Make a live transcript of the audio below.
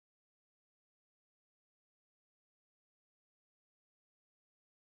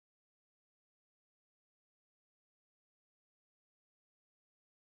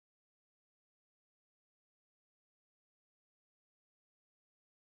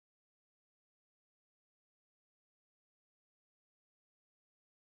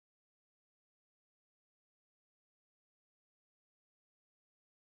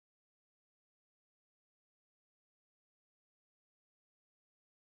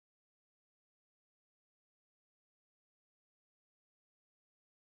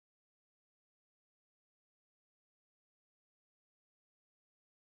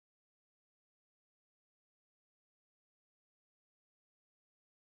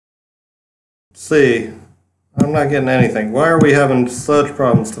Let's see. I'm not getting anything. Why are we having such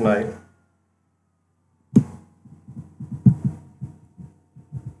problems tonight?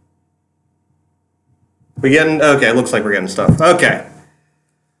 Okay, looks like we're getting stuff. Okay.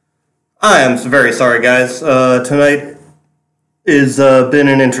 I am very sorry, guys. Tonight is been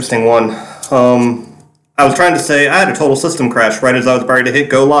an interesting one. I was trying to say I had a total system crash right as I was about to hit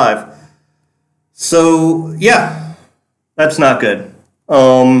go live. So, yeah, that's not good.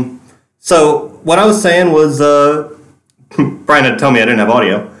 So, what I was saying was, Brian had to tell me I didn't have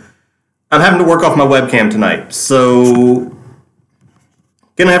audio. I'm having to work off my webcam tonight, so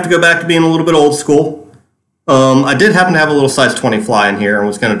gonna have to go back to being a little bit old school. I did happen to have a little size 20 fly in here and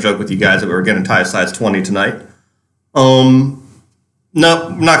was going to joke with you guys that we were going to tie a size 20 tonight. No,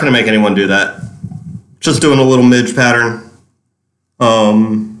 I'm not going to make anyone do that. Just doing a little midge pattern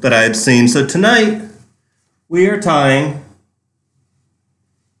that I had seen. So tonight we are tying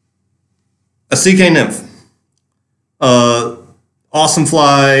a CK Nymph. Awesome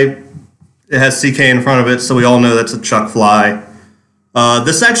fly. It has CK in front of it, so we all know that's a Chuck fly.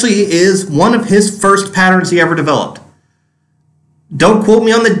 This actually is one of his first patterns he ever developed. Don't quote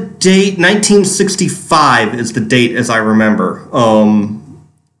me on the date. 1965 is the date, as I remember,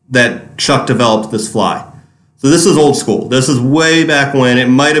 that Chuck developed this fly. So this is old school. This is way back when. It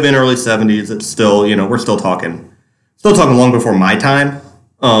might have been early 70s. It's still, you know, we're still talking long before my time.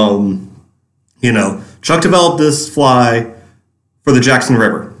 You know, Chuck developed this fly for the Jackson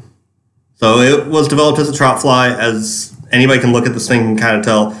River. So it was developed as a trout fly, as anybody can look at this thing and kind of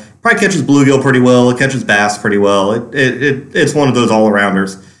tell. Probably catches bluegill pretty well. It catches bass pretty well. It's one of those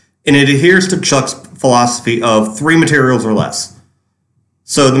all-arounders. And it adheres to Chuck's philosophy of 3 materials or less.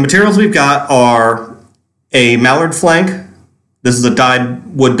 So the materials we've got are a mallard flank. This is a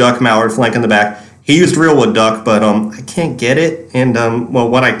dyed wood duck mallard flank in the back. He used real wood duck, but I can't get it. And, well,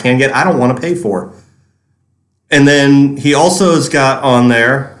 what I can get, I don't want to pay for. And then he also has got on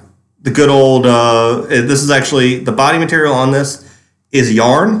there the good old, this is actually, the body material on this is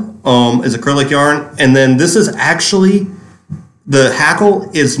yarn, is acrylic yarn. And then this is actually, the hackle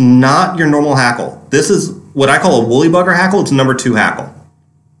is not your normal hackle. This is what I call a woolly bugger hackle. It's number 2 hackle.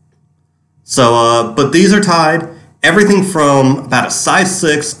 So, but these are tied everything from about a size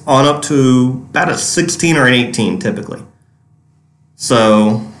 6 on up to about a 16 or an 18 typically.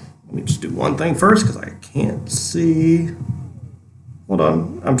 So, let me just do one thing first because I can't see. Hold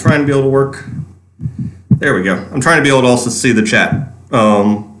on, I'm trying to be able to work. There we go. I'm trying to be able to also see the chat.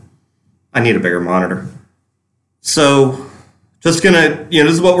 I need a bigger monitor. So, just gonna, you know,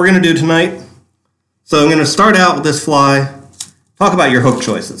 this is what we're gonna do tonight. So I'm gonna start out with this fly, talk about your hook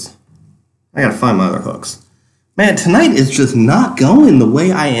choices. I gotta find my other hooks. Man, tonight is just not going the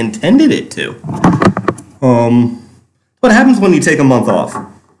way I intended it to. What happens when you take a month off?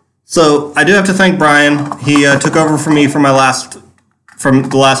 So I do have to thank Brian. He took over for me from from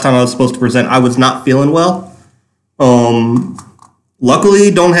the last time I was supposed to present. I was not feeling well. Luckily,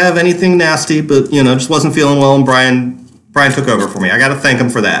 don't have anything nasty, but you know, just wasn't feeling well, and Brian took over for me. I got to thank him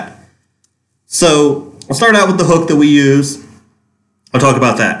for that. So I'll start out with the hook that we use. I'll talk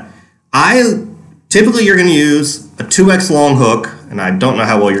about that. Typically you're going to use a 2x long hook, and I don't know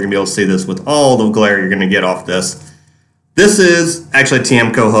how well you're going to be able to see this with all the glare you're going to get off this. This is actually a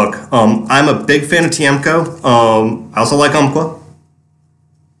Tiemco hook. I'm a big fan of Tiemco. I also like Umpqua.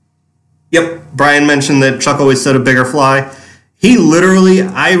 Yep, Brian mentioned that Chuck always said a bigger fly. He literally,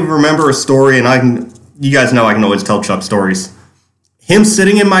 I remember a story, and you guys know I can always tell Chuck stories. Him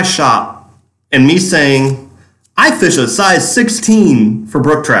sitting in my shop and me saying, I fish a size 16 for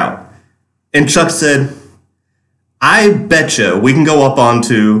brook trout. And Chuck said, I betcha we can go up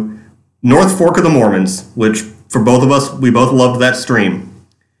onto North Fork of the Mormons, which for both of us, we both loved that stream.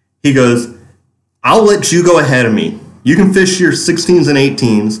 He goes, I'll let you go ahead of me. You can fish your 16s and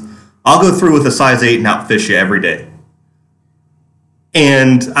 18s. I'll go through with a size 8 and outfish you every day.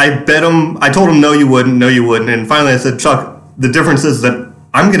 And I bet him, I told him, no, you wouldn't, no, you wouldn't. And finally I said, Chuck, the difference is that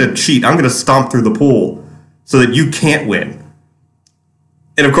I'm going to cheat. I'm going to stomp through the pool so that you can't win.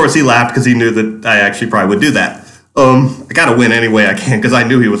 And of course he laughed because he knew that I actually probably would do that. I got to win any way I can because I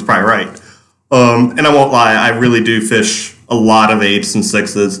knew he was probably right. And I won't lie, I really do fish a lot of 8s and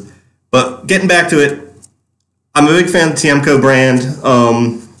 6s. But getting back to it, I'm a big fan of the Tiemco brand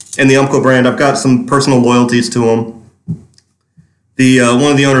and the Umpqua brand. I've got some personal loyalties to them.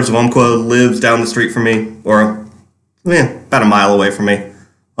 One of the owners of Umpqua lives down the street from me, or about a mile away from me.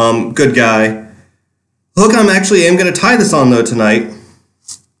 Good guy. The hook I'm going to tie this on though tonight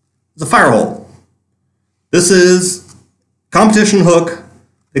is a fire hole. This is competition hook.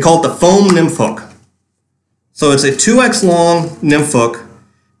 They call it the foam nymph hook. So it's a 2x long nymph hook.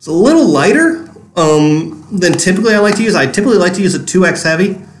 It's a little lighter than typically I typically like to use a 2X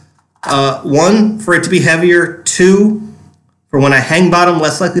heavy. One, for it to be heavier. Two, for when I hang bottom,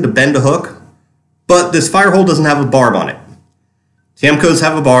 less likely to bend a hook. But this fire hole doesn't have a barb on it. Tiemco's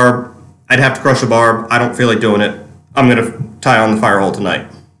have a barb. I'd have to crush a barb. I don't feel like doing it. I'm going to tie on the fire hole tonight.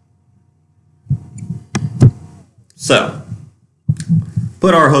 So,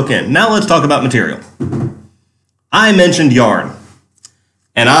 put our hook in. Now let's talk about material. I mentioned yarn.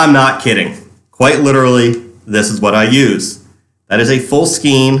 And I'm not kidding. Quite literally, this is what I use. That is a full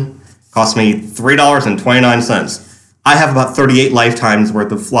skein. Cost me $3.29. I have about 38 lifetimes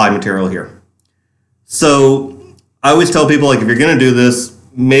worth of fly material here. So I always tell people, like, if you're going to do this,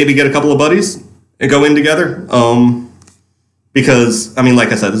 maybe get a couple of buddies and go in together. Because, I mean, like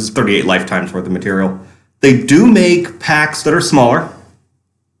I said, this is 38 lifetimes worth of material. They do make packs that are smaller.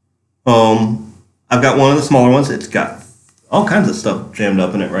 I've got one of the smaller ones. It's got all kinds of stuff jammed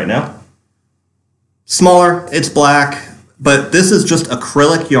up in it right now. Smaller, it's black, but this is just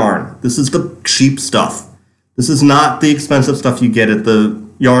acrylic yarn. This is the cheap stuff. This is not the expensive stuff you get at the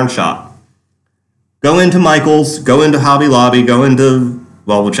yarn shop. Go into Michael's, go into Hobby Lobby, go into,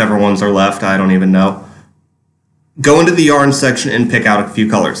 well, whichever ones are left, I don't even know. Go into the yarn section and pick out a few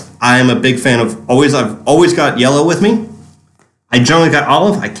colors. I am a big fan of, I've always got yellow with me. I generally got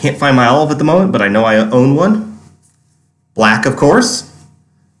olive. I can't find my olive at the moment, but I know I own one. Black, of course,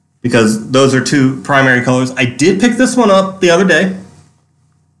 because those are two primary colors. I did pick this one up the other day.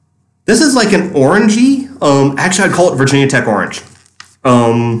 This is like an orangey. Actually, I'd call it Virginia Tech orange.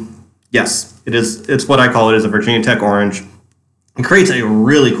 Yes, it is. It's what I call it, is a Virginia Tech orange. It creates a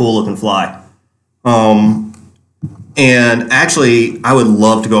really cool looking fly. And actually, I would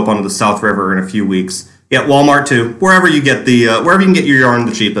love to go up onto the South River in a few weeks. Yeah, Walmart too. Wherever you get wherever you can get your yarn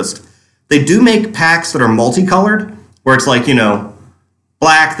the cheapest. They do make packs that are multicolored, where it's like, you know,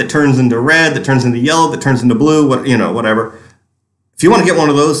 black that turns into red, that turns into yellow, that turns into blue, whatever. If you want to get one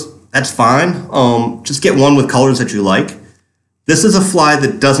of those, that's fine. Just get one with colors that you like. This is a fly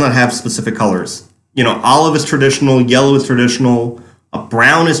that does not have specific colors. You know, olive is traditional, yellow is traditional,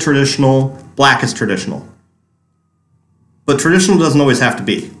 brown is traditional, black is traditional. But traditional doesn't always have to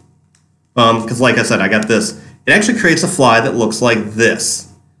be. Because like I said, I got this. It actually creates a fly that looks like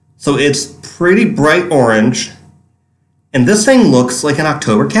this. So it's pretty bright orange. And this thing looks like an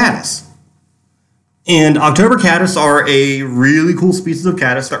October caddis. And October caddis are a really cool species of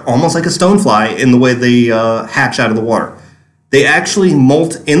caddis. They're almost like a stonefly in the way they hatch out of the water. They actually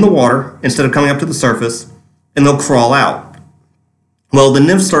molt in the water instead of coming up to the surface, and they'll crawl out. Well, the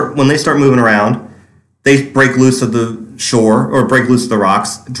nymphs when they start moving around, they break loose of the shore, or break loose of the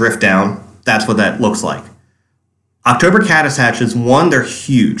rocks, drift down. That's what that looks like. October caddis hatches, one, they're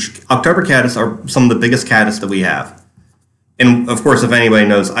huge. October caddis are some of the biggest caddis that we have. And of course, if anybody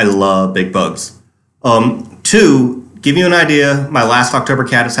knows, I love big bugs. Two, give you an idea, my last October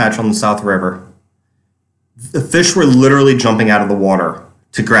caddis hatch on the South River, the fish were literally jumping out of the water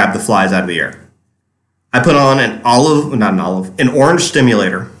to grab the flies out of the air. I put on an orange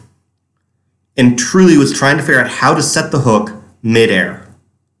stimulator, and truly was trying to figure out how to set the hook midair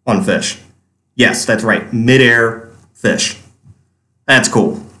on fish. Yes, that's right, midair fish. That's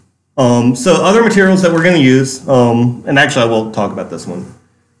cool. So other materials that we're going to use, and actually I will talk about this one.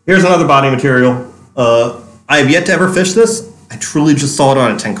 Here's another body material. I have yet to ever fish this. I truly just saw it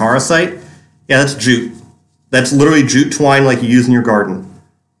on a Tenkara site. Yeah, that's jute. That's literally jute twine like you use in your garden.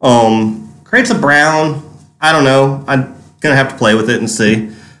 Creates a brown. I don't know. I'm going to have to play with it and see.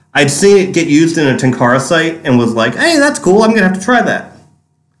 I'd seen it get used in a Tenkara site and was like, hey, that's cool. I'm going to have to try that.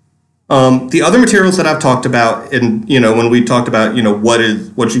 The other materials that I've talked about, and when we talked about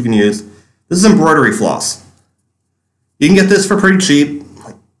what you can use, this is embroidery floss. You can get this for pretty cheap,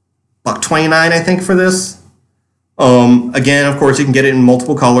 like $1.29 I think for this. Again, of course, you can get it in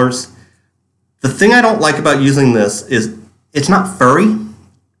multiple colors. The thing I don't like about using this is it's not furry.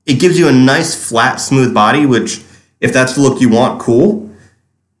 It gives you a nice flat, smooth body, which if that's the look you want, cool.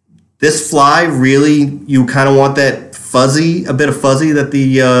 This fly really, you kind of want that fuzzy, a bit of fuzzy that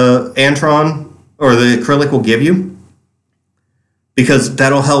the Antron or the acrylic will give you, because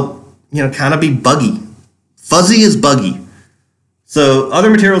that'll help, kind of be buggy. Fuzzy is buggy. So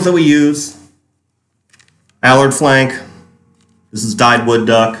other materials that we use, mallard flank. This is dyed wood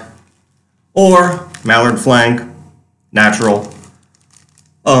duck, or mallard flank, natural.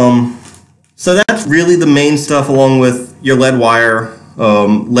 So that's really the main stuff, along with your lead wire,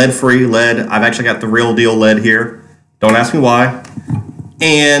 lead-free lead. I've actually got the real deal lead here. Don't ask me why.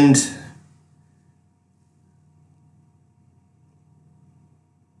 And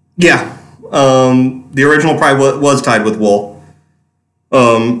yeah, the original probably was tied with wool.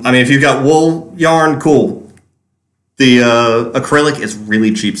 I mean, if you've got wool yarn, cool. The acrylic is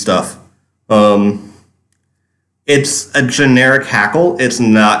really cheap stuff. It's a generic hackle. It's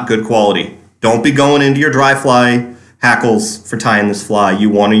not good quality. Don't be going into your dry fly hackles for tying this fly. You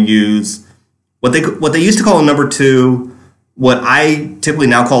want to use what they used to call a number 2, what I typically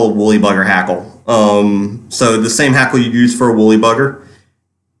now call a woolly bugger hackle. So the same hackle you use for a woolly bugger.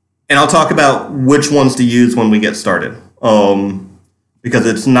 And I'll talk about which ones to use when we get started. Because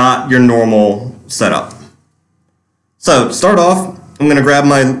it's not your normal setup. So to start off, I'm going to grab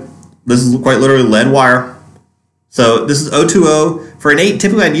this is quite literally lead wire. So this is 020. For an 8,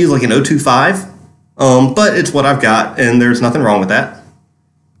 typically I'd use like an 025. But it's what I've got, and there's nothing wrong with that.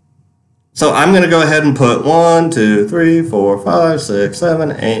 So I'm going to go ahead and put 1, 2, 3, 4, 5, 6,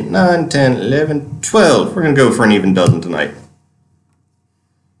 7, 8, 9, 10, 11, 12. We're going to go for an even dozen tonight.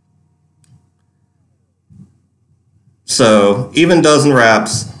 So even dozen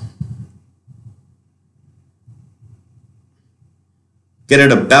wraps. Get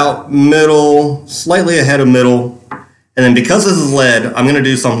it about middle, slightly ahead of middle. And then because this is lead, I'm going to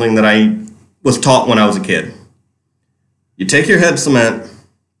do something that I was taught when I was a kid. You take your head cement,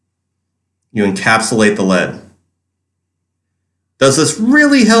 you encapsulate the lead. Does this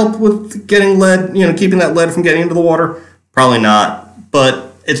really help with getting lead, keeping that lead from getting into the water? Probably not,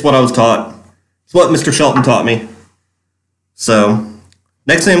 but it's what I was taught. It's what Mr. Shelton taught me. So,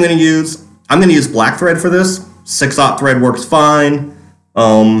 next thing I'm going to use black thread for this. 6/0 thread works fine.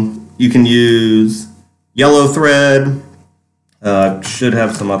 You can use yellow thread. Should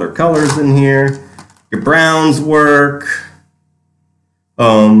have some other colors in here. Your browns work.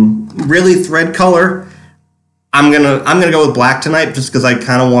 Really thread color. I'm gonna go with black tonight just because I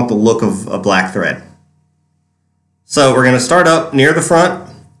kind of want the look of a black thread. So we're gonna start up near the front,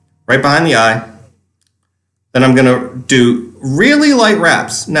 right behind the eye. Then I'm gonna do really light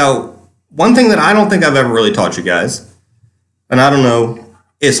wraps. Now, one thing that I don't think I've ever really taught you guys, and I don't know,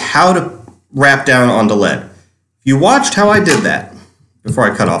 is how to wrap down onto lead. If you watched how I did that before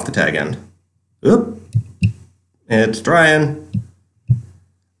I cut off the tag end. Oop, it's drying.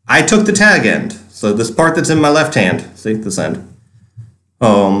 I took the tag end, so this part that's in my left hand, see this end,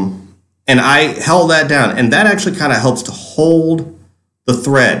 and I held that down, and that actually kind of helps to hold the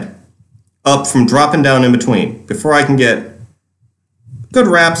thread up from dropping down in between before I can get good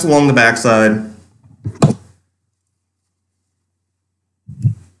wraps along the backside.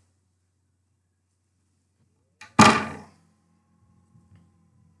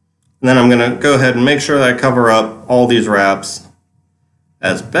 And then I'm going to go ahead and make sure that I cover up all these wraps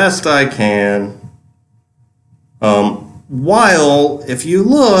as best I can. While, if you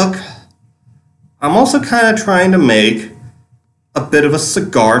look, I'm also kind of trying to make a bit of a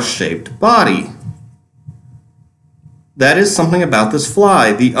cigar-shaped body. That is something about this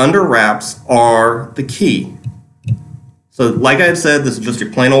fly. The under wraps are the key. So, like I had said, this is just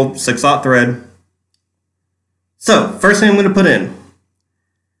your plain old 6/0 thread. So, first thing I'm going to put in.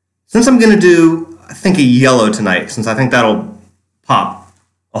 Since I'm going to do, I think, a yellow tonight, since I think that'll pop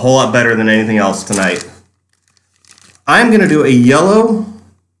a whole lot better than anything else tonight, I'm going to do a yellow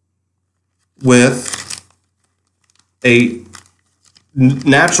with a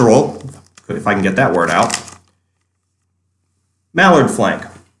natural, if I can get that word out, mallard flank.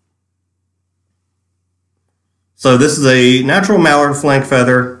 So this is a natural mallard flank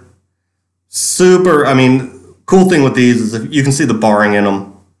feather. Super, cool thing with these is if you can see the barring in them.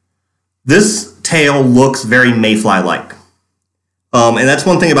 This tail looks very mayfly-like. And that's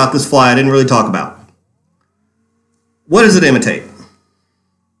one thing about this fly I didn't really talk about. What does it imitate?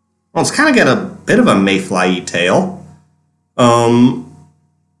 Well, it's kind of got a bit of a mayfly-y tail.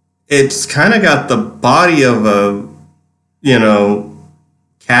 It's kind of got the body of a,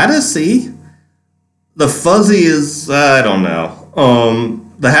 caddisy. The fuzzy is, I don't know.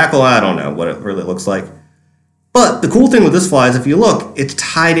 The hackle, I don't know what it really looks like. But the cool thing with this fly is if you look, it's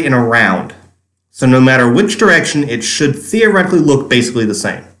tied in a round. So no matter which direction, it should theoretically look basically the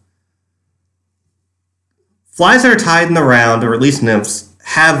same. Flies that are tied in the round, or at least nymphs,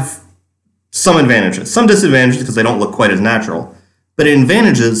 have some advantages. Some disadvantages because they don't look quite as natural. But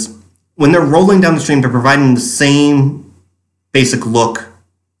advantages, when they're rolling down the stream, they're providing the same basic look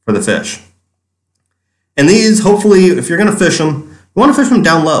for the fish. And these, hopefully, if you're going to fish them, you want to fish them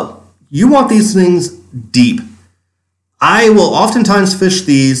down low. You want these things deep. I will oftentimes fish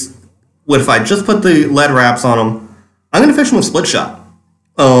these if I just put the lead wraps on them. I'm going to fish them with split shot.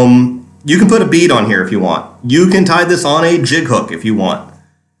 You can put a bead on here if you want. You can tie this on a jig hook if you want.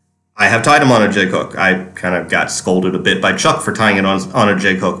 I have tied them on a jig hook. I kind of got scolded a bit by Chuck for tying it on a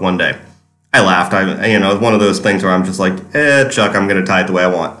jig hook one day. I laughed. It's one of those things where I'm just like, Chuck, I'm going to tie it the way I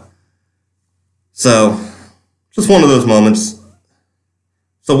want. So, just one of those moments.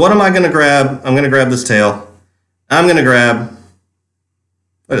 So what am I going to grab? I'm going to grab this tail. I'm going to grab,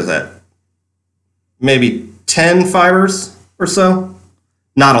 what is that? Maybe 10 fibers or so.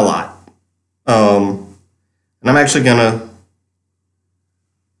 Not a lot. And I'm actually going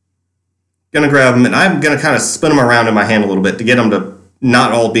to grab them, and I'm going to kind of spin them around in my hand a little bit to get them to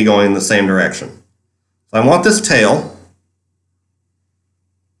not all be going in the same direction. So I want this tail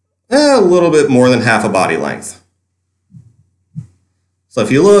a little bit more than half a body length. So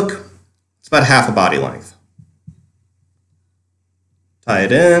if you look, it's about half a body length. Tie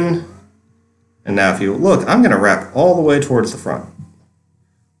it in, and now if you look, I'm going to wrap all the way towards the front.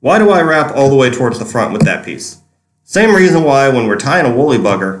 Why do I wrap all the way towards the front with that piece? Same reason why when we're tying a woolly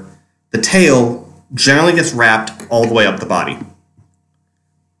bugger, the tail generally gets wrapped all the way up the body.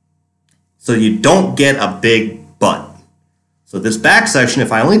 So you don't get a big butt. So this back section,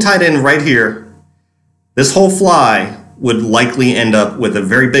 if I only tied in right here, this whole fly would likely end up with a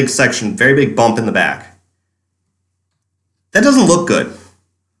very big section, very big bump in the back. That doesn't look good.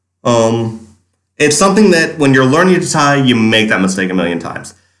 It's something that when you're learning to tie, you make that mistake a million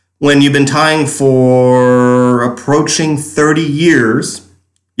times. When you've been tying for approaching 30 years,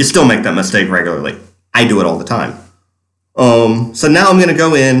 you still make that mistake regularly. I do it all the time. So now I'm going to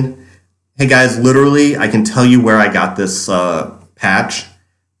go in. Hey guys, literally, I can tell you where I got this patch.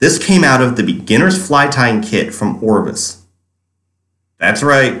 This came out of the Beginner's Fly Tying Kit from Orvis. That's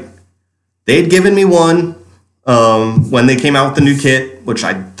right. They'd given me one when they came out with the new kit, which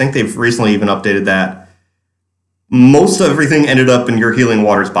I think they've recently even updated that. Most of everything ended up in your Healing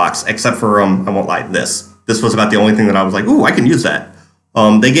Waters box, except for, I won't lie, this. This was about the only thing that I was like, ooh, I can use that.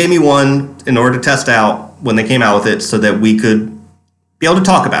 They gave me one in order to test out when they came out with it so that we could be able to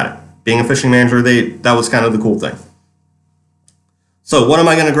talk about it. Being a fishing manager, that was kind of the cool thing. So what am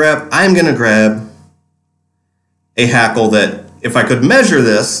I going to grab? I'm going to grab a hackle that, if I could measure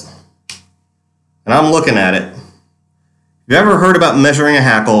this, and I'm looking at it, if you've ever heard about measuring a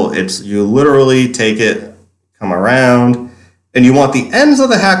hackle, it's you literally take it, come around, and you want the ends of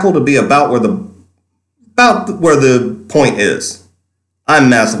the hackle to be about where the point is. I'm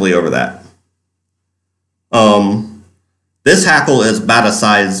massively over that. This hackle is about a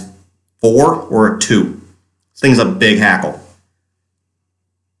size 4 or a 2. This thing's a big hackle.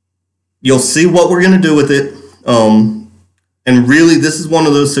 You'll see what we're going to do with it. And really, this is one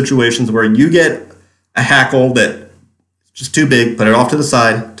of those situations where you get a hackle that's just too big, put it off to the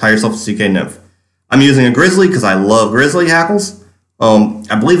side, tie yourself a CK Nymph. I'm using a grizzly because I love grizzly hackles.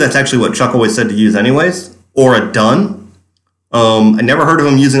 I believe that's actually what Chuck always said to use anyways, or a dun. I never heard of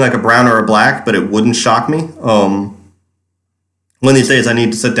him using like a brown or a black, but it wouldn't shock me. One of these days I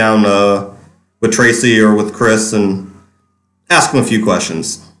need to sit down with Tracy or with Chris and ask them a few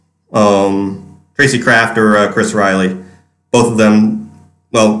questions. Tracy Kraft or Chris Riley, both of them,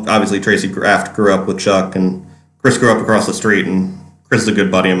 well, obviously Tracy Kraft grew up with Chuck and Chris grew up across the street, and Chris is a good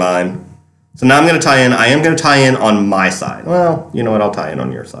buddy of mine. So now I'm going to tie in. I am going to tie in on my side. Well, you know what? I'll tie in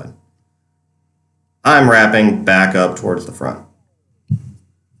on your side. I'm wrapping back up towards the front.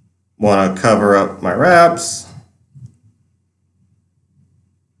 Want to cover up my wraps.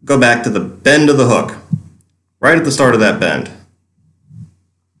 Go back to the bend of the hook. Right at the start of that bend.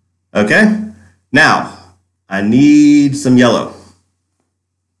 Okay? Now, I need some yellow.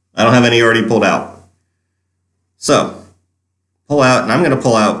 I don't have any already pulled out. So, pull out, and I'm going to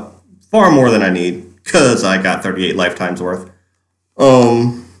pull out far more than I need because I got 38 lifetimes worth.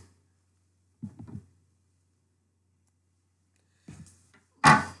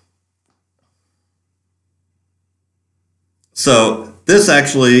 So this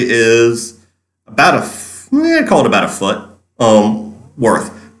actually is about I call it about a foot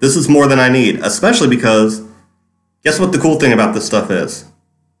worth. This is more than I need, especially because guess what the cool thing about this stuff is?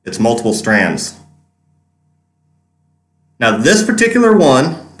 It's multiple strands. Now this particular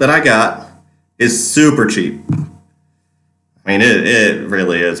one that I got is super cheap. I mean, it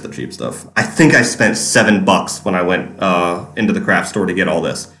really is the cheap stuff. I think I spent $7 when I went into the craft store to get all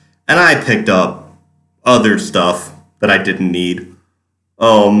this. And I picked up other stuff that I didn't need.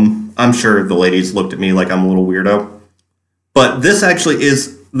 I'm sure the ladies looked at me like I'm a little weirdo. But this actually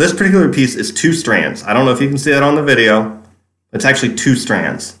is, this particular piece is 2 strands. I don't know if you can see that on the video. It's actually 2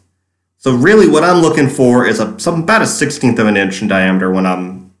 strands. So really what I'm looking for is about a 1/16 of an inch in diameter when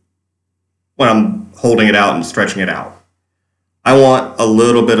I'm holding it out and stretching it out. I want a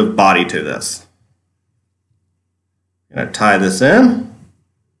little bit of body to this. I'm going to tie this in.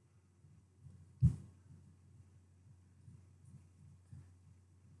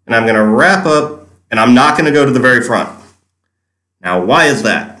 And and I'm going to wrap up, and I'm not going to go to the very front. Now, why is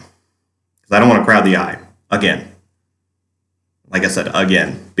that? Because I don't want to crowd the eye. Again. Like I said,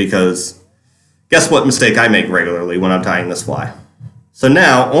 again. Because guess what mistake I make regularly when I'm tying this fly? So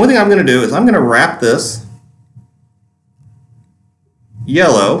now, only thing I'm going to do is I'm going to wrap this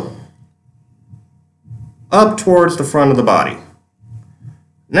yellow up towards the front of the body.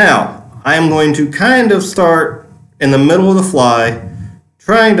 Now, I am going to kind of start in the middle of the fly,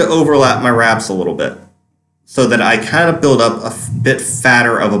 trying to overlap my wraps a little bit so that I kind of build up a bit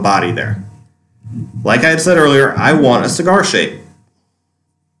fatter of a body there. Like I had said earlier, I want a cigar shape.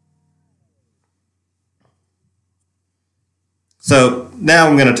 So now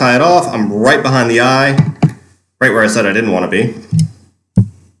I'm going to tie it off. I'm right behind the eye, right where I said I didn't want to be.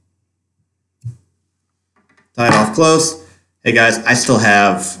 Tie it off close. Hey guys, I still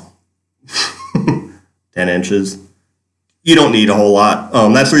have 10 inches. You don't need a whole lot.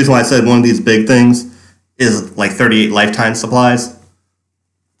 That's the reason why I said one of these big things is like 38 lifetime supplies.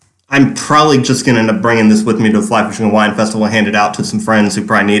 I'm probably just going to end up bringing this with me to the Fly Fishing and Wine Festival and hand it out to some friends who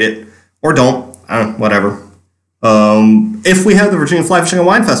probably need it. Or don't. Whatever. If we have the Virginia Fly Fishing and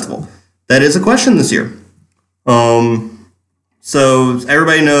Wine Festival. That is a question this year. So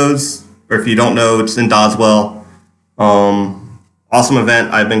everybody knows, or if you don't know, it's in Doswell. Awesome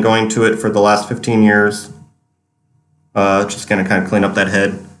event. I've been going to it for the last 15 years. Just going to kind of clean up that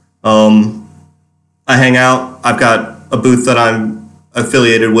head. I hang out. I've got a booth that I'm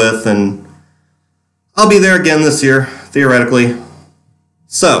affiliated with, and I'll be there again this year, theoretically.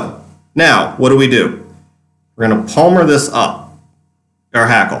 So, now, what do? We're going to palmer this up, our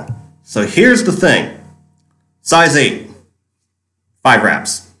hackle. So here's the thing. Size 8, 5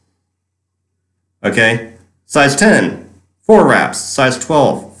 wraps. Okay? Size 10, 4 wraps. Size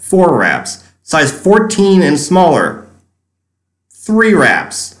 12, 4 wraps. Size 14 and smaller, 3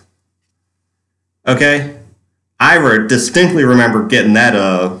 wraps. Okay? I distinctly remember getting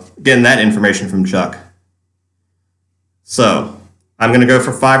that information from Chuck. So, I'm going to go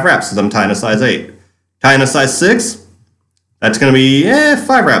for 5 wraps because I'm tying a size 8. Tying a size 6, that's going to be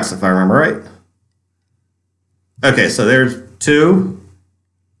 5 wraps if I remember right. Okay, so there's 2.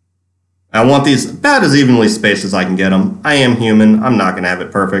 I want these about as evenly spaced as I can get them. I am human. I'm not going to have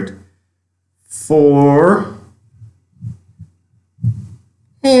it perfect. 4.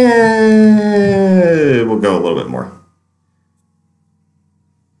 And we'll go a little bit more.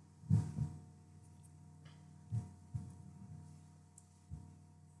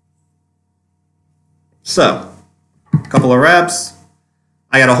 So, a couple of wraps.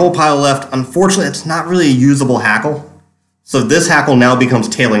 I got a whole pile left. Unfortunately, it's not really a usable hackle. So this hackle now becomes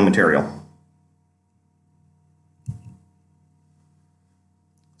tailing material.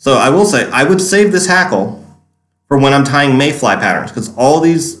 So I will say, I would save this hackle for when I'm tying mayfly patterns, because all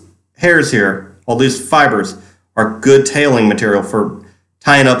these hairs here, all these fibers, are good tailing material for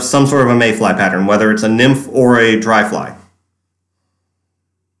tying up some sort of a mayfly pattern, whether it's a nymph or a dry fly.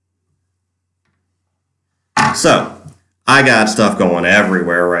 So, I got stuff going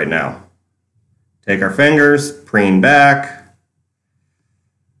everywhere right now. Take our fingers, preen back,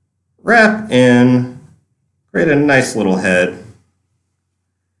 wrap in, create a nice little head.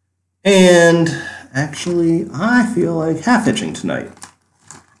 And actually, I feel like half hitching tonight.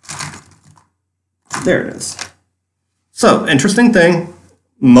 There it is. So, interesting thing,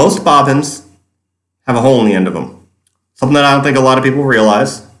 most bobbins have a hole in the end of them. Something that I don't think a lot of people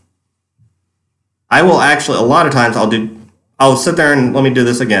realize. I will actually, a lot of times I'll sit there and let me do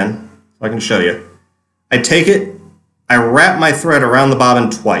this again so I can show you. I take it, I wrap my thread around the bobbin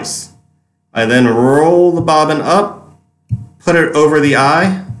twice. I then roll the bobbin up, put it over the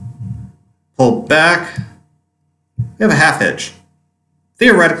eye, pull back. We have a half hitch.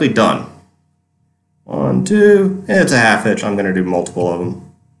 Theoretically done. 1, 2, it's a half hitch. I'm going to do multiple of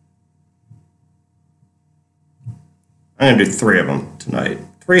them. I'm going to do 3 of them tonight.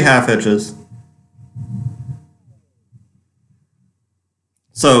 3 half hitches.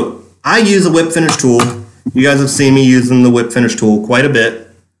 So I use a whip finish tool. You guys have seen me using the whip finish tool quite a bit.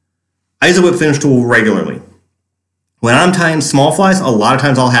 I use a whip finish tool regularly. When I'm tying small flies, a lot of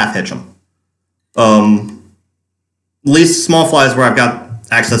times I'll half hitch them. At least small flies where I've got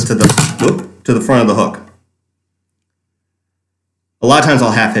access to the front of the hook. A lot of times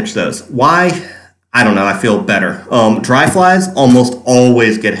I'll half hitch those. Why? I don't know. I feel better. Dry flies almost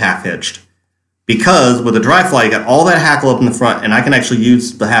always get half hitched. Because with a dry fly, you got all that hackle up in the front, and I can actually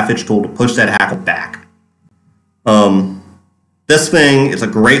use the half hitch tool to push that hackle back. This thing is a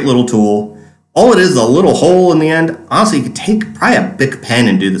great little tool. All it is a little hole in the end. Honestly, you could take probably a Bic pen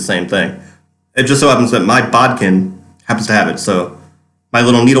and do the same thing. It just so happens that my bodkin happens to have it, so my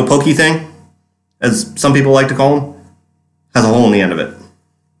little needle pokey thing, as some people like to call them, has a hole in the end of it.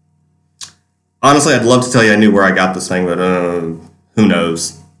 Honestly, I'd love to tell you I knew where I got this thing, but who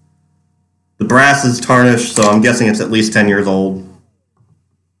knows. The brass is tarnished, so I'm guessing it's at least 10 years old.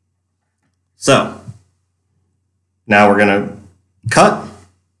 So, now we're going to cut.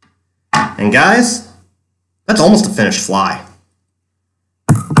 And guys, that's almost a finished fly.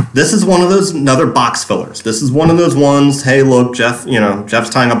 This is one of those, another box fillers. This is one of those ones, hey look, Jeff, Jeff's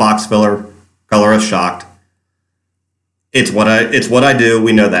tying a box filler, color us shocked. It's what I do,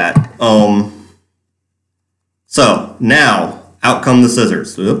 we know that. So, now, out come the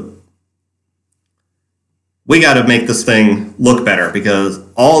scissors. Oop. We got to make this thing look better because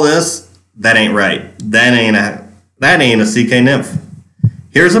all this, that ain't right. That ain't a CK Nymph.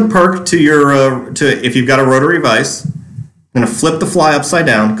 Here's a perk to your if you've got a rotary vise. I'm going to flip the fly upside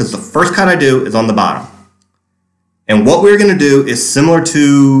down because the first cut I do is on the bottom. And what we're going to do is similar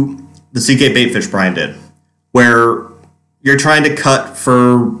to the CK baitfish Brian did, where you're trying to cut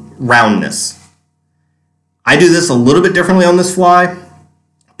for roundness. I do this a little bit differently on this fly.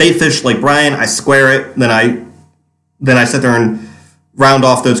 Baitfish like Brian, I square it, then I sit there and round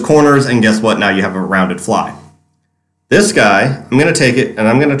off those corners, and guess what? Now you have a rounded fly. This guy, I'm going to take it and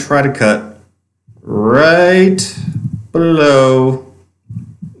I'm going to try to cut right below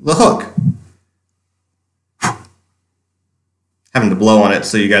the hook. Having to blow on it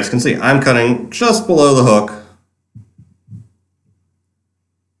so you guys can see. I'm cutting just below the hook.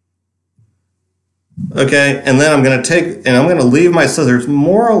 Okay, and then I'm going to leave my scissors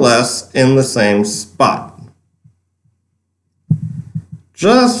more or less in the same spot.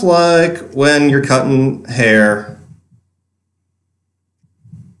 Just like when you're cutting hair.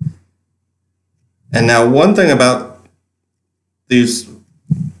 And now one thing about these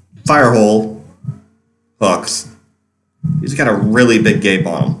fire hole hooks, these got a really big gape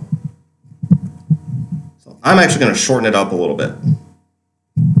on them. So I'm actually going to shorten it up a little bit.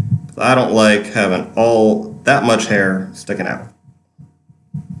 I don't like having all that much hair sticking out.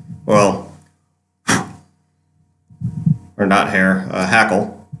 Well, or not hair,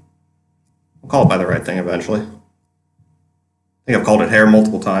 hackle. I'll call it by the right thing eventually. I think I've called it hair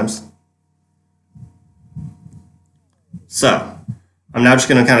multiple times. So, I'm now just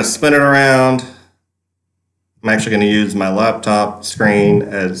going to kind of spin it around. I'm actually going to use my laptop screen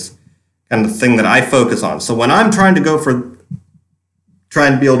as kind of the thing that I focus on. So when I'm trying to be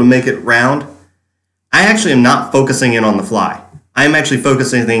able to make it round, I actually am not focusing in on the fly. I'm actually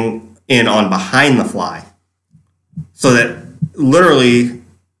focusing in on behind the fly. So that literally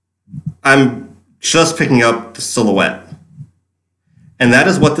I'm just picking up the silhouette. And that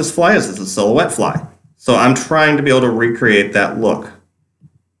is what this fly is. It's a silhouette fly. So I'm trying to be able to recreate that look.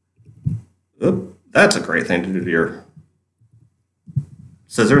 Oop, that's a great thing to do to your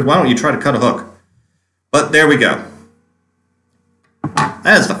scissors. Why don't you try to cut a hook? But there we go.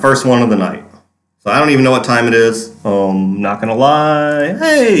 That is the first one of the night. So I don't even know what time it is. Not gonna lie.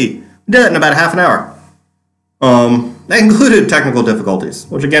 Hey, we did it in about half an hour. That included technical difficulties,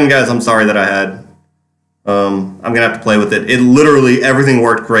 which again, guys, I'm sorry that I had. I'm gonna have to play with it. It literally, everything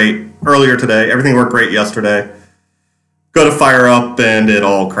worked great earlier today. Everything worked great yesterday. Go to fire up and it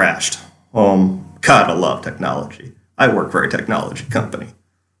all crashed. Gotta love technology. I work for a technology company.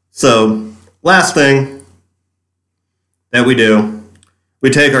 So, last thing that we do, we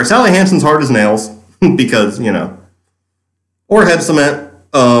take our Sally Hansen's Hard as Nails, because, or head cement.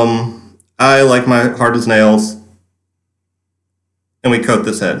 I like my Hard as Nails. And we coat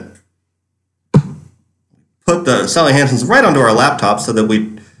this head. Put the Sally Hansen's right onto our laptop so that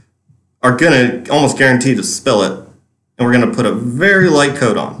we are going to almost guarantee to spill it. And we're going to put a very light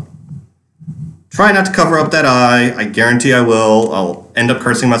coat on. Try not to cover up that eye. I guarantee I will. I'll end up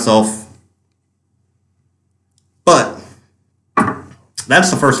cursing myself. But that's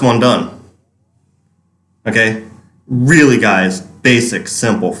the first one done. Okay? Really, guys, basic,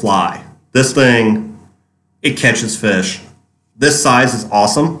 simple fly. This thing, it catches fish. This size is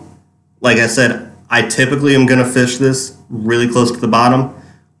awesome. Like I said, I typically am going to fish this really close to the bottom.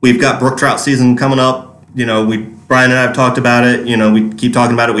 We've got brook trout season coming up. Brian and I have talked about it. We keep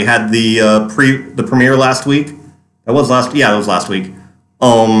talking about it. We had the premiere last week. That was last week.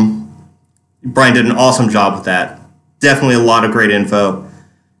 Brian did an awesome job with that. Definitely a lot of great info.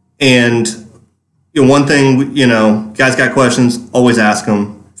 And one thing, guys got questions, always ask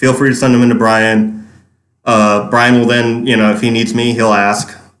them. Feel free to send them into Brian. Brian will then, if he needs me, he'll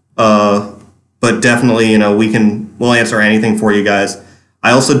ask. But definitely, we'll answer anything for you guys.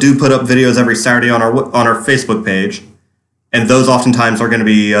 I also do put up videos every Saturday on our Facebook page, and those oftentimes are going to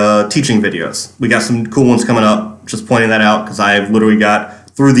be teaching videos. We got some cool ones coming up. just pointing that out because I've literally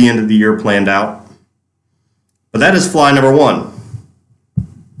got through the end of the year planned out. But that is fly number 1.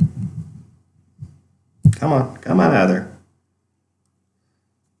 Come on out of there.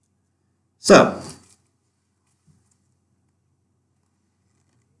 So,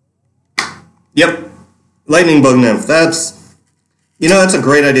 yep, lightning bug nymph. That's a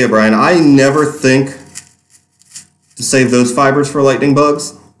great idea, Brian. I never think to save those fibers for lightning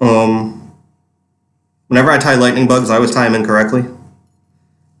bugs. Whenever I tie lightning bugs, I always tie them incorrectly.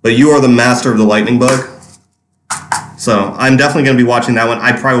 But you are the master of the lightning bug. So I'm definitely going to be watching that one.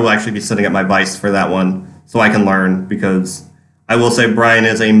 I probably will actually be sitting at my vise for that one so I can learn, because I will say Brian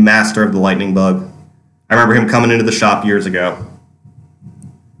is a master of the lightning bug. I remember him coming into the shop years ago.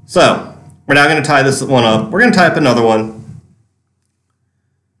 So we're now going to tie this one up. We're going to tie up another one.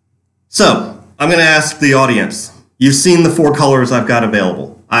 So I'm going to ask the audience. You've seen the 4 colors I've got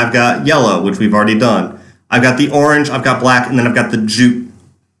available. I've got yellow, which we've already done. I've got the orange, I've got black, and then I've got the jute.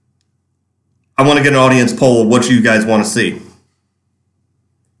 I want to get an audience poll of what you guys want to see.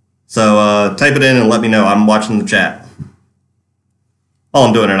 So type it in and let me know. I'm watching the chat. While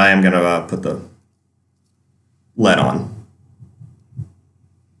I'm doing it, I am going to put the lead on.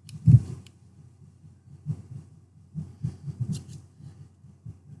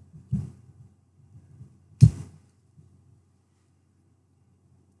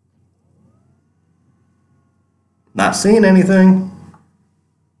 Not seeing anything.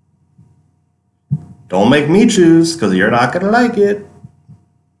 Don't make me choose, because you're not going to like it.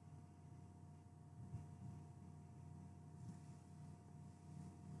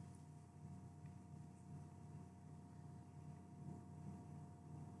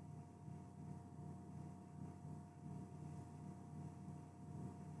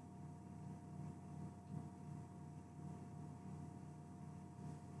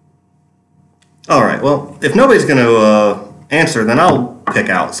 All right, well, if nobody's going to answer, then I'll pick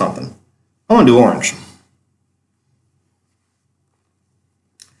out something. I want to do orange.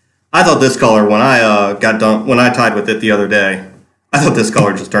 I thought this color, when I when I tied with it the other day, I thought this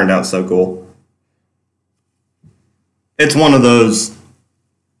color just turned out so cool. It's one of those,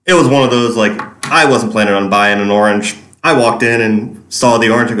 it was one of those, like, I wasn't planning on buying an orange. I walked in and saw the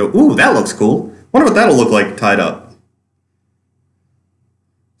orange and go, ooh, that looks cool. Wonder what that'll look like tied up.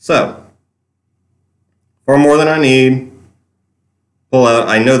 So, 4 more than I need. Pull out.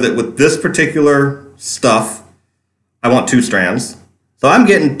 I know that with this particular stuff, I want 2 strands. So I'm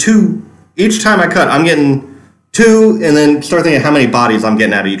getting 2. Each time I cut, I'm getting 2, and then start thinking how many bodies I'm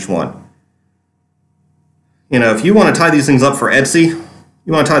getting out of each one. You know, if you want to tie these things up for Etsy,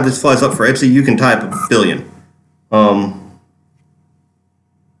 you want to tie these flies up for Etsy, you can tie up a billion.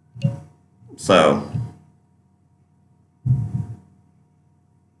 So,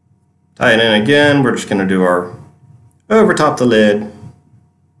 tie it in again. We're just going to do our overtop the lid.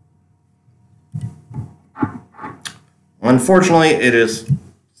 Unfortunately, it is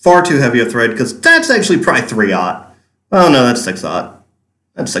far too heavy a thread, because that's actually probably 3/0. Oh no, that's 6/0.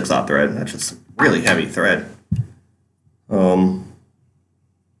 That's 6/0 thread. That's just really heavy thread. Build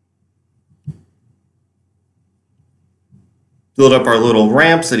up our little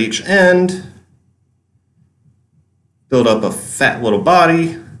ramps at each end. Build up a fat little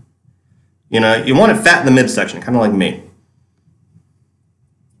body. You know, you want it fat in the midsection, kind of like me.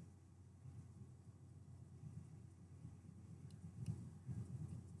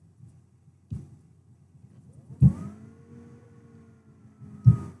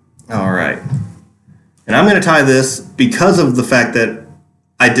 All right. And I'm going to tie this, because of the fact that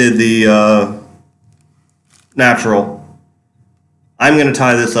I did the natural, I'm going to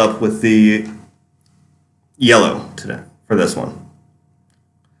tie this up with the yellow today for this one.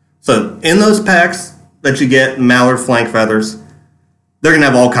 So in those packs that you get, mallard flank feathers, they're going to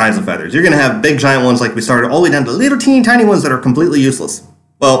have all kinds of feathers. You're going to have big giant ones like we started, all the way down to little teeny tiny ones that are completely useless.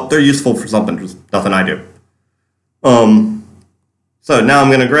 Well, they're useful for something, just nothing I do. So now I'm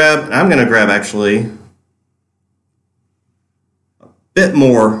going to grab actually a bit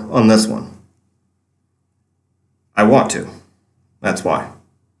more on this one. I want to. That's why.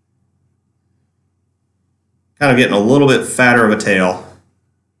 Kind of getting a little bit fatter of a tail.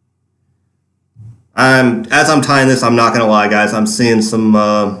 As I'm tying this, I'm not going to lie, guys, I'm seeing some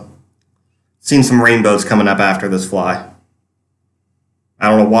rainbows coming up after this fly. I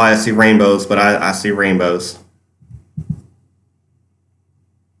don't know why I see rainbows, but I see rainbows.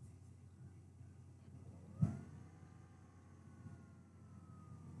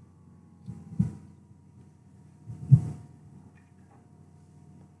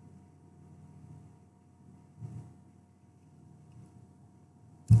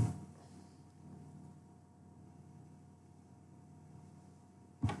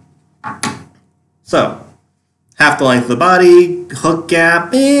 So, half the length of the body, hook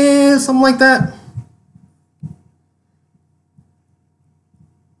gap, something like that.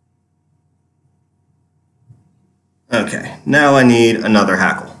 Okay, now I need another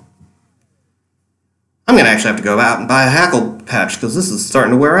hackle. I'm going to actually have to go out and buy a hackle patch because this is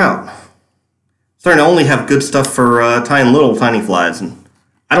starting to wear out. I'm starting to only have good stuff for tying little tiny flies, and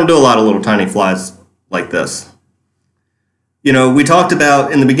I don't do a lot of little tiny flies like this. You know, we talked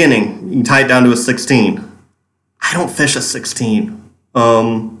about in the beginning, you can tie it down to a 16. I don't fish a 16.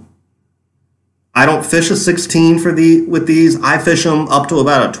 I don't fish a 16 with these. I fish them up to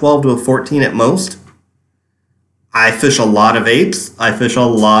about a 12 to a 14 at most. I fish a lot of 8s. I fish a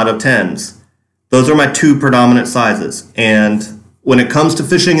lot of 10s. Those are my two predominant sizes. And when it comes to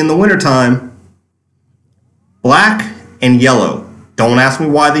fishing in the wintertime, black and yellow. Don't ask me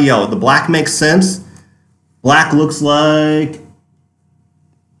why the yellow. The black makes sense. Black looks like,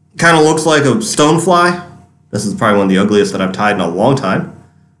 kind of looks like a stonefly. This is probably one of the ugliest that I've tied in a long time.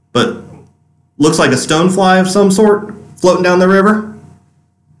 But looks like a stonefly of some sort floating down the river.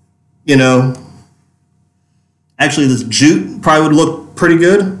 You know, actually this jute probably would look pretty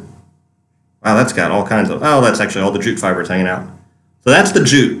good. Wow, that's got all kinds of, oh, that's actually all the jute fibers hanging out. So that's the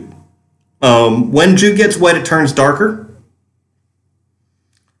jute. When jute gets wet, it turns darker.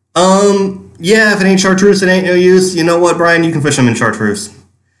 Yeah, if it ain't chartreuse, it ain't no use. You know what, Brian? You can fish them in chartreuse.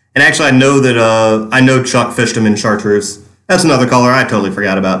 And actually, I know that, I know Chuck fished them in chartreuse. That's another color I totally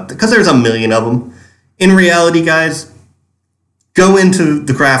forgot about, because there's a million of them. In reality, guys, go into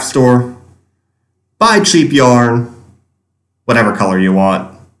the craft store, buy cheap yarn, whatever color you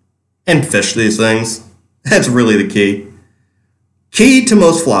want, and fish these things. That's really the key. Key to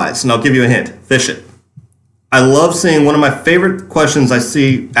most flies, and I'll give you a hint, fish it. I love seeing, one of my favorite questions I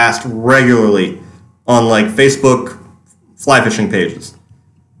see asked regularly on like Facebook fly fishing pages.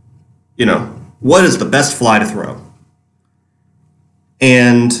 You know, what is the best fly to throw?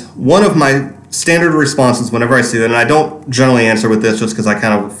 And one of my standard responses whenever I see that, and I don't generally answer with this just because I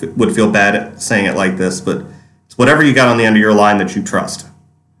kind of would feel bad at saying it like this, but it's whatever you got on the end of your line that you trust.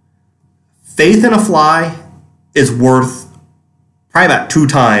 Faith in a fly is worth probably about 2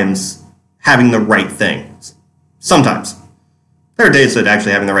 times having the right thing. Sometimes. There are days that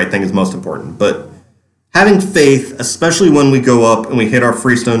actually having the right thing is most important, but having faith, especially when we go up and we hit our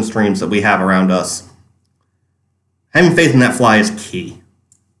freestone streams that we have around us, having faith in that fly is key.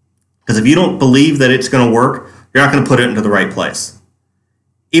 Because if you don't believe that it's going to work, you're not going to put it into the right place.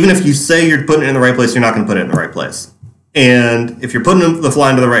 Even if you say you're putting it in the right place, you're not going to put it in the right place. And if you're putting the fly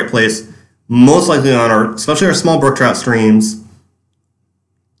into the right place, most likely on our, especially our small brook trout streams,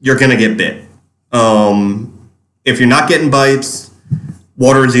 you're going to get bit. If you're not getting bites,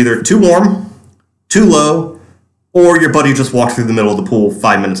 water is either too warm, too low, or your buddy just walked through the middle of the pool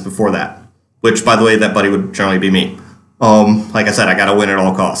 5 minutes before that. Which, by the way, that buddy would generally be me. Like I said, I gotta win at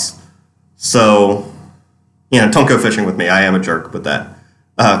all costs. So, you know, don't go fishing with me. I am a jerk with that.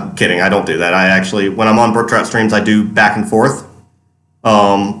 Kidding, I don't do that. I actually, when I'm on brook trout streams, I do back and forth.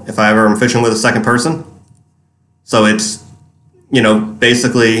 If I ever am fishing with a second person. So it's, you know,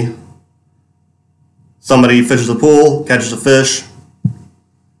 basically somebody fishes a pool, catches a fish,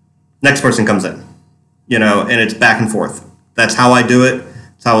 next person comes in, you know, and it's back and forth. That's how I do it.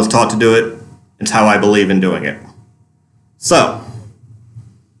 It's how I was taught to do it. It's how I believe in doing it. So,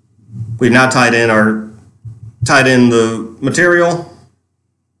 we've now tied in the material,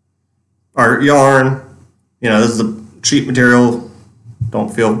 our yarn. You know, this is a cheap material. Don't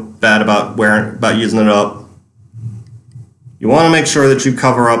feel bad about using it up. You want to make sure that you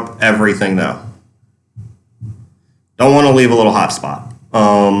cover up everything though. Don't want to leave a little hot spot.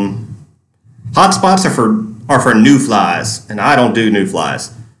 Hot spots are for new flies, and I don't do new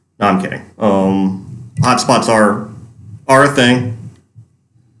flies. No, I'm kidding. Hot spots are a thing.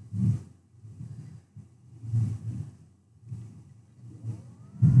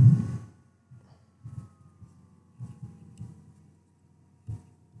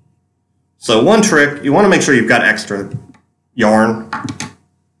 So one trick, you want to make sure you've got extra yarn.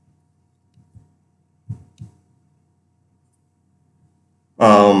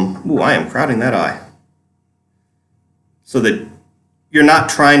 Ooh, I am crowding that eye. So that you're not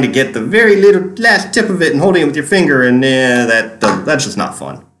trying to get the very little last tip of it and holding it with your finger, and that's just not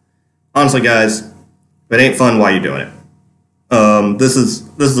fun. Honestly, guys, if it ain't fun, why are you doing it? This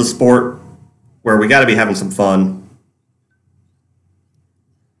is a sport where we got to be having some fun,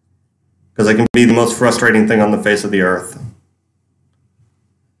 because it can be the most frustrating thing on the face of the earth.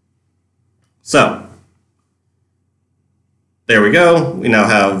 So, there we go. We now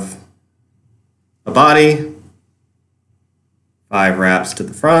have a body, 5 wraps to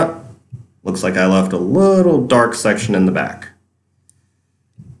the front, Looks like I left a little dark section in the back.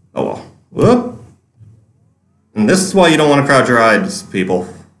 Oh well. Whoop. And this is why you don't want to crowd your eyes, people.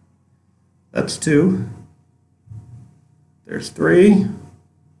 That's 2. There's 3.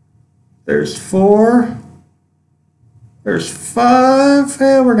 There's 4. There's 5.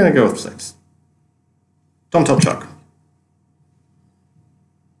 And we're going to go with 6. Don't tell Chuck.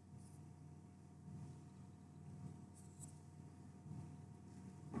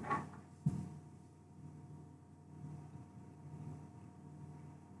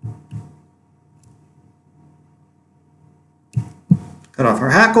 Cut off our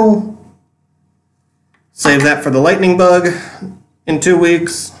hackle. Save that for the lightning bug in 2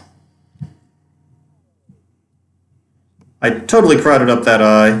 weeks. I totally crowded up that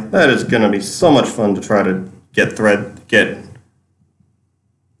eye. That is going to be so much fun to try to get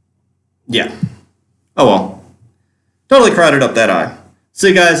Yeah. Oh well. Totally crowded up that eye.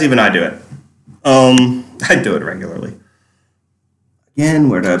 See guys, even I do it. I do it regularly. Again,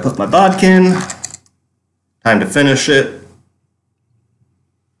 where do I put my bodkin? Time to finish it.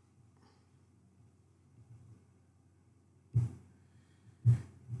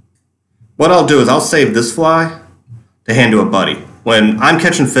 What I'll do is I'll save this fly to hand to a buddy. When I'm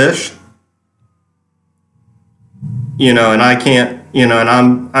catching fish, and I can't,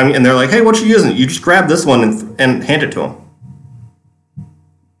 and they're like, hey, what you using? You just grab this one and hand it to them.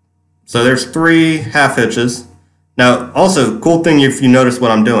 So there's 3 half hitches. Now, also, cool thing if you notice what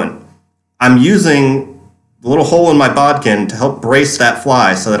I'm doing, I'm using the little hole in my bodkin to help brace that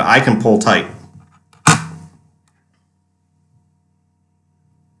fly so that I can pull tight.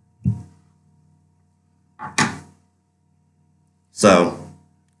 So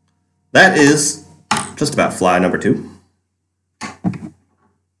that is just about fly number 2.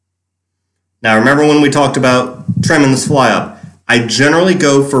 Now remember when we talked about trimming this fly up, I generally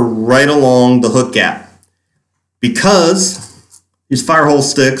go for right along the hook gap because these firehole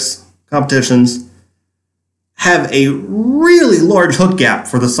sticks competitions have a really large hook gap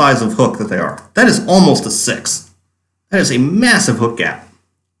for the size of hook that they are. That is almost a 6. That is a massive hook gap.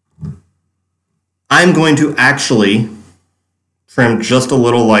 I'm going to actually trim just a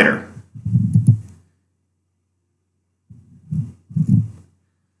little lighter.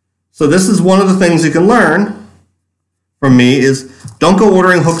 So this is one of the things you can learn from me is don't go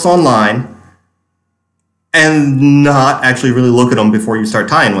ordering hooks online and not actually really look at them before you start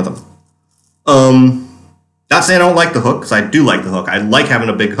tying with them. Not saying I don't like the hook, because I do like the hook. I like having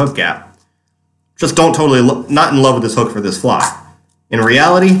a big hook gap. Just don't not in love with this hook for this fly. In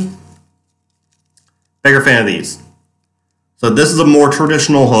reality, bigger fan of these. So this is a more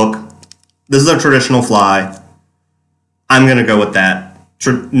traditional hook. This is a traditional fly. I'm going to go with that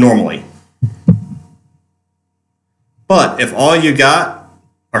normally. But if all you got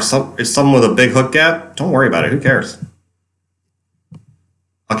is someone with a big hook gap, don't worry about it. Who cares?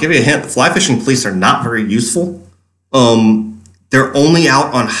 I'll give you a hint. The fly fishing police are not very useful. They're only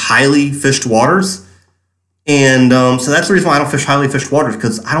out on highly fished waters. And so that's the reason why I don't fish highly fished waters,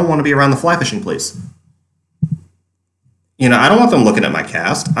 because I don't want to be around the fly fishing police. I don't want them looking at my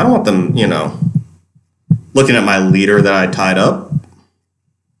cast. I don't want them, looking at my leader that I tied up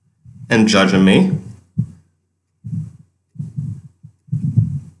and judging me.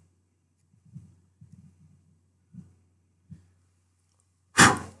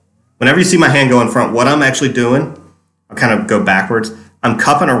 Whenever you see my hand go in front, what I'm actually doing, I'll kind of go backwards. I'm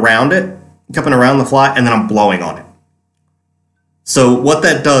cupping around it, cupping around the fly, and then I'm blowing on it. So what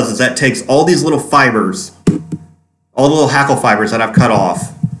that does is that takes all these little fibers, all the little hackle fibers that I've cut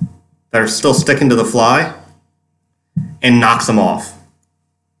off that are still sticking to the fly, and knocks them off.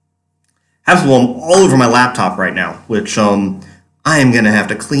 I have them all over my laptop right now, which I am going to have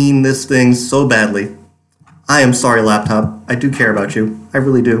to clean this thing so badly. I am sorry, laptop. I do care about you. I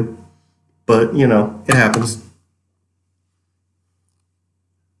really do. But, it happens.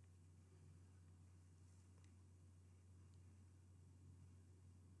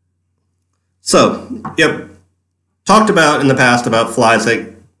 So, yep. Talked about in the past about flies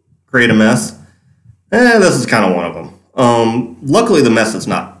that create a mess. This is kind of one of them. Luckily, the mess is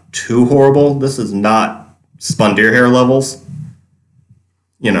not too horrible. This is not spun deer hair levels.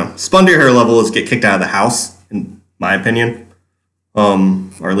 Spun deer hair level is get kicked out of the house, in my opinion.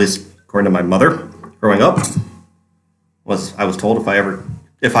 Or at least according to my mother growing up. I was told if I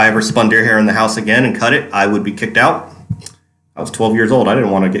ever spun deer hair in the house again and cut it, I would be kicked out. I was 12 years old. I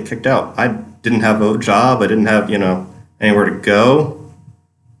didn't want to get kicked out. I didn't have a job. I didn't have, anywhere to go.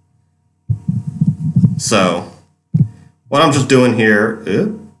 So, what I'm just doing here,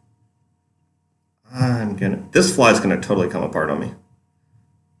 this fly's going to totally come apart on me.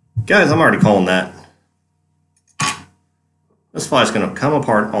 Guys, I'm already calling that. This fly's going to come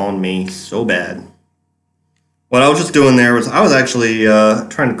apart on me so bad. What I was just doing there was I was actually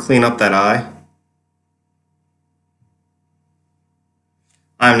trying to clean up that eye.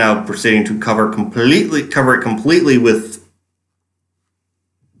 I'm now proceeding to cover it completely with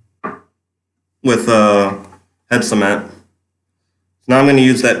head cement. Now I'm going to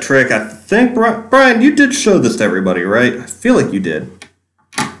use that trick. I think, Brian, you did show this to everybody, right? I feel like you did.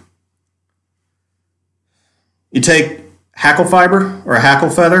 You take hackle fiber or a hackle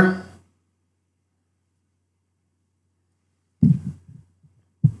feather.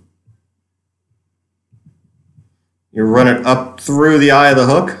 You run it up through the eye of the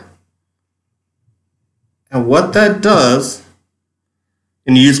hook. And what that does,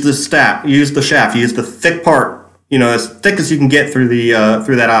 and you use the shaft, you use the thick part, you know, as thick as you can get through the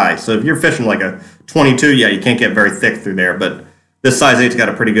through that eye. So if you're fishing like a 22, yeah, you can't get very thick through there, but this size 8's got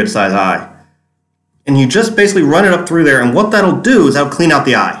a pretty good size eye. And you just basically run it up through there, and what that'll do is that'll clean out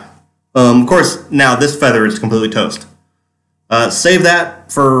the eye. Of course, now this feather is completely toast. Save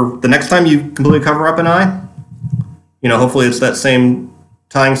that for the next time you completely cover up an eye. You know, hopefully it's that same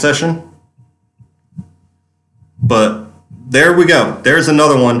tying session. But there we go. There's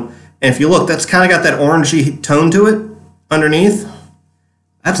another one. And if you look, that's kind of got that orangey tone to it underneath.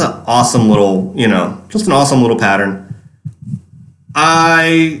 That's an awesome little, you know, just an awesome little pattern.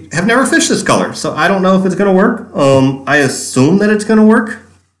 I have never fished this color, so I don't know if it's going to work. I assume that it's going to work,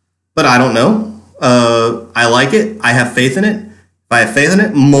 but I don't know. I like it. I have faith in it. If I have faith in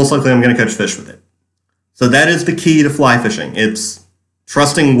it, most likely I'm going to catch fish with it. So that is the key to fly fishing. It's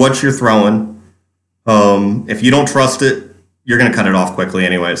trusting what you're throwing. If you don't trust it, you're going to cut it off quickly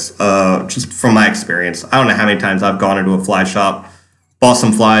anyways. Just from my experience. I don't know how many times I've gone into a fly shop, bought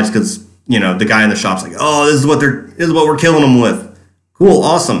some flies because, you know, the guy in the shop's like, oh, this is what we're killing them with. Cool,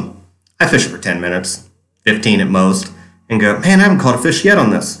 awesome. I fish it for 10 minutes, 15 at most, and go, man, I haven't caught a fish yet on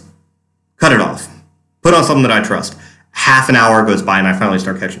this. Cut it off. Put on something that I trust. Half an hour goes by and I finally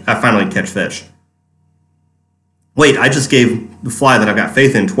catch fish. Wait, I just gave the fly that I've got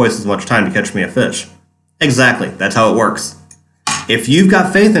faith in twice as much time to catch me a fish. Exactly, that's how it works. If you've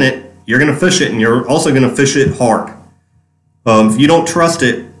got faith in it, you're going to fish it, and you're also going to fish it hard. If you don't trust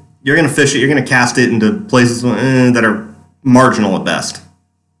it, you're going to fish it, you're going to cast it into places that are marginal at best.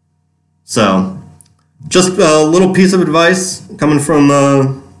 So, just a little piece of advice coming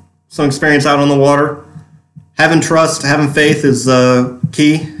from some experience out on the water. Having trust, having faith is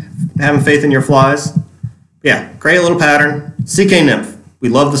key. Having faith in your flies. Yeah, great little pattern. CK Nymph. We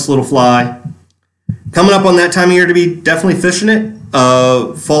love this little fly. Coming up on that time of year to be definitely fishing it.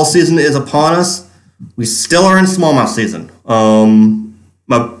 Fall season is upon us. We still are in smallmouth season.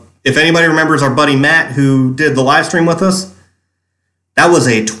 If anybody remembers our buddy Matt who did the live stream with us, that was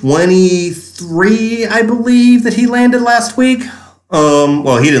a 23, I believe, that he landed last week.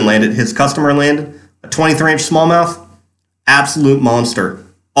 Well, he didn't land it. His customer landed. A 23-inch smallmouth. Absolute monster.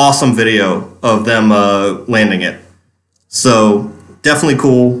 Awesome video of them landing it. So definitely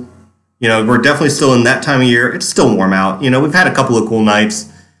cool. You know, we're definitely still in that time of year. It's still warm out. You know, we've had a couple of cool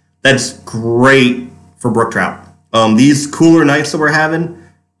nights. That's great for brook trout. These cooler nights that we're having,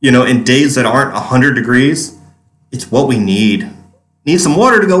 you know, in days that aren't 100 degrees, it's what we need. Need some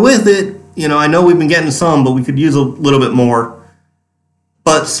water to go with it. You know, I know we've been getting some, but we could use a little bit more.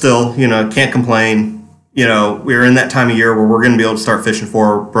 But still, you know, can't complain. You know, we're in that time of year where we're going to be able to start fishing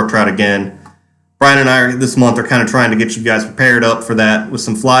for brook trout again. Brian and I this month are kind of trying to get you guys prepared up for that with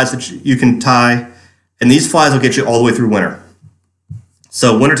some flies that you can tie. And these flies will get you all the way through winter.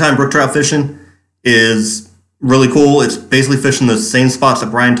 So wintertime brook trout fishing is really cool. It's basically fishing those same spots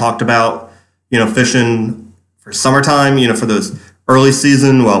that Brian talked about, you know, fishing for summertime, you know, for those early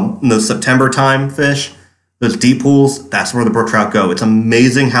season, well, those September time fish, those deep pools, that's where the brook trout go. It's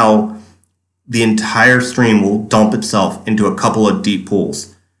amazing how the entire stream will dump itself into a couple of deep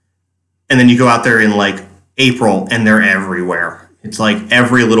pools. And then you go out there in like April and they're everywhere. It's like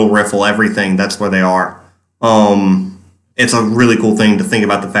every little riffle, everything, that's where they are. It's a really cool thing to think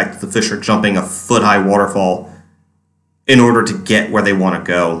about the fact that the fish are jumping a foot-high waterfall in order to get where they want to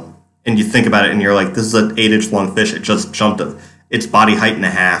go. And you think about it and you're like, this is an 8-inch long fish. It just jumped its body height and a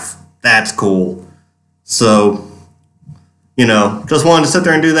half. That's cool. So, you know, just wanted to sit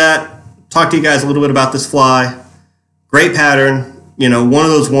there and do that. Talk to you guys a little bit about this fly. Great pattern. You know, one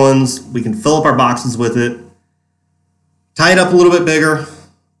of those ones, we can fill up our boxes with it. Tie it up a little bit bigger.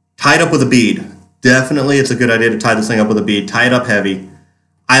 Tie it up with a bead. Definitely, it's a good idea to tie this thing up with a bead. Tie it up heavy.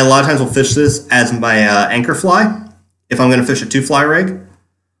 I a lot of times will fish this as my anchor fly if I'm going to fish a 2-fly rig.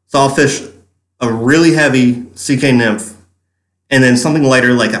 So I'll fish a really heavy CK Nymph and then something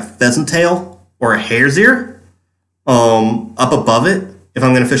lighter like a pheasant tail or a hare's ear up above it if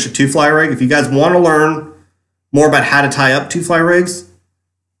I'm going to fish a 2-fly rig. If you guys want to learn more about how to tie up 2-fly rigs,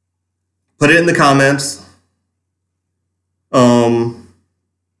 put it in the comments.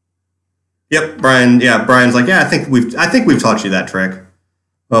 Yep, Brian. Yeah, Brian's like, yeah, I think we've taught you that trick.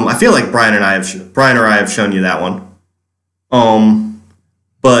 I feel like Brian or I have shown you that one.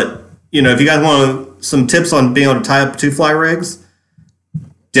 But you know, if you guys want some tips on being able to tie up 2-fly rigs,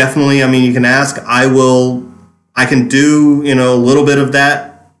 definitely. I mean, you can ask. I can do, you know, a little bit of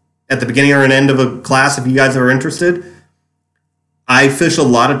that at the beginning or an end of a class if you guys are interested. I fish a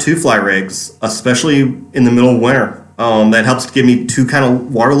lot of 2-fly rigs, especially in the middle of winter. That helps to give me 2 kind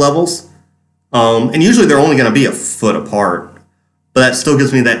of water levels. And usually they're only going to be a foot apart, but that still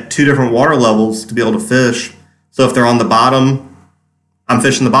gives me that 2 different water levels to be able to fish. So if they're on the bottom, I'm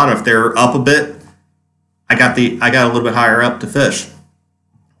fishing the bottom. If they're up a bit, I got a little bit higher up to fish.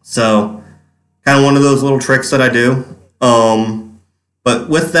 So kind of one of those little tricks that I do. But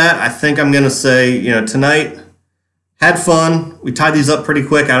with that, I think I'm going to say, you know, tonight, had fun. We tied these up pretty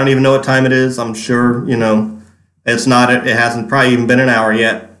quick. I don't even know what time it is. I'm sure, you know, it hasn't probably even been an hour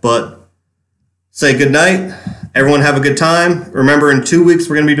yet, but say good night. Everyone have a good time. Remember, in 2 weeks,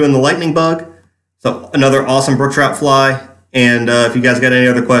 we're going to be doing the lightning bug. So another awesome brook trout fly. And if you guys got any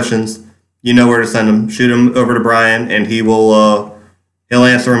other questions, you know where to send them. Shoot them over to Brian, and he'll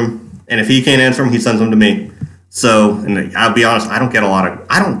answer them. And if he can't answer them, he sends them to me. So, and I'll be honest, I don't get a lot of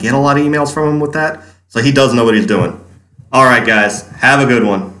emails from him with that. So he does know what he's doing. All right, guys, have a good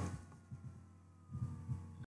one.